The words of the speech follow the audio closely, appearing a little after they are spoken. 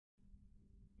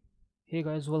Hey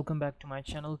guys, welcome back to my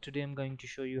channel. Today I'm going to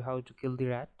show you how to kill the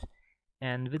rat.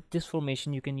 And with this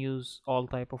formation you can use all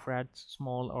type of rats,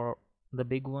 small or the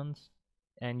big ones,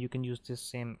 and you can use this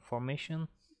same formation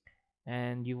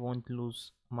and you won't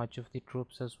lose much of the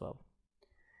troops as well.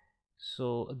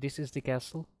 So this is the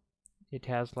castle. It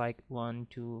has like 1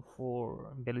 2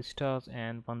 4 ballistas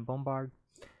and 1 bombard.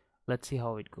 Let's see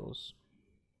how it goes.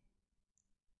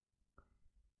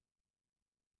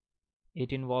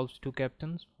 It involves 2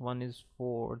 captains. One is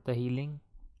for the healing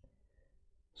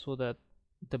so that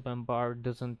the bombard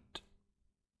doesn't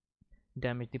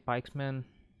damage the pikesmen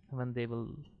when they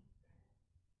will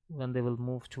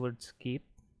move towards keep,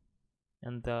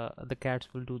 and the cats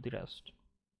will do the rest.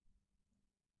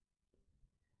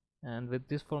 And with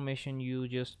this formation you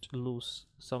just lose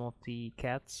some of the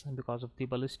cats because of the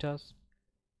ballistas,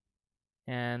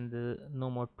 and no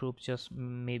more troops, just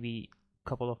maybe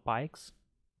couple of pikes.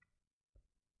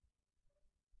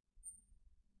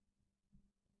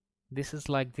 This is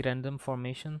like the random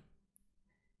formation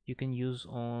you can use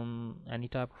on any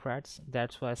type of rats.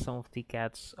 That's why some of the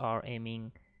cats are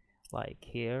aiming like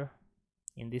here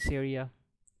in this area,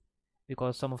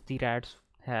 because some of the rats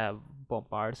have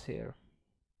bombards here.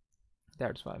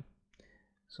 That's why.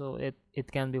 So it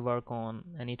can be work on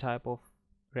any type of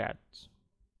rats.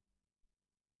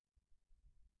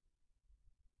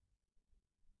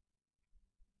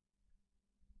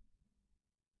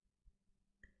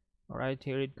 All right,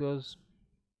 here it goes.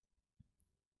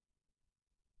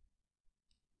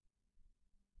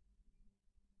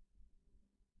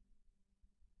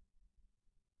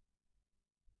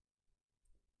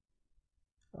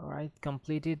 All right,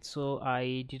 completed. So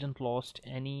I didn't lost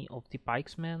any of the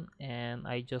pikesmen, and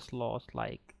I just lost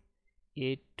like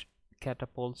 8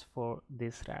 catapults for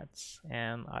these rats,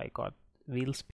 and I got wheel